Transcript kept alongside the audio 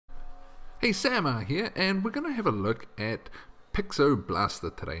Hey, Sam here, and we're going to have a look at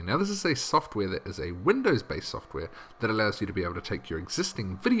Pixoblaster today. Now, this is a software that is a Windows-based software that allows you to be able to take your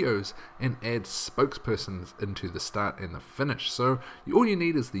existing videos and add spokespersons into the start and the finish. So all you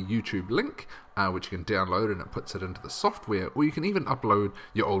need is the YouTube link, which you can download, and it puts it into the software, or you can even upload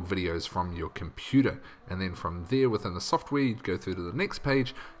your old videos from your computer. And then from there, within the software, you go through to the next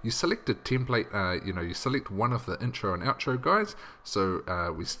page. You select a template. You select one of the intro and outro guys. So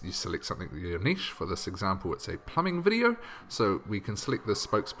you select something your niche. For this example, it's a plumbing video. So we can select the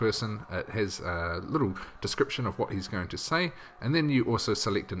spokesperson. It has a little description of what he's going to say, and then you also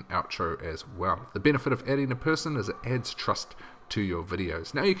select an outro as well. The benefit of adding a person is it adds trust to your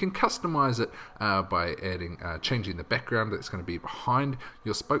videos. Now you can customize it by changing the background that's going to be behind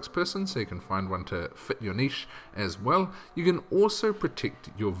your spokesperson, so you can find one to fit your niche as well. You can also protect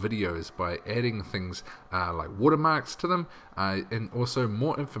your videos by adding things like watermarks to them, and also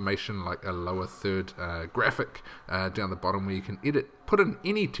more information like a lower third graphic down the bottom where you can put in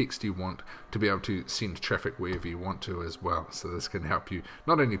any text you want to be able to send traffic wherever you want to as well. So this can help you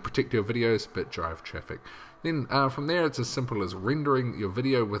not only protect your videos but drive traffic. Then from there, it's as simple as rendering your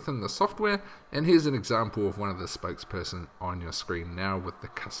video within the software, and here's an example of one of the spokesperson on your screen now with the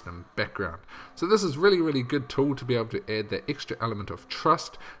custom background. So this is really good tool to be able to add that extra element of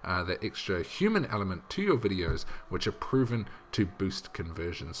trust, that extra human element to your videos, which are proven to boost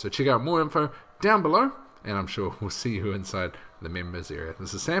conversions. So check out more info down below, and I'm sure we'll see you inside the members area.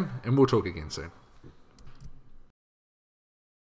 This is Sam, and we'll talk again soon.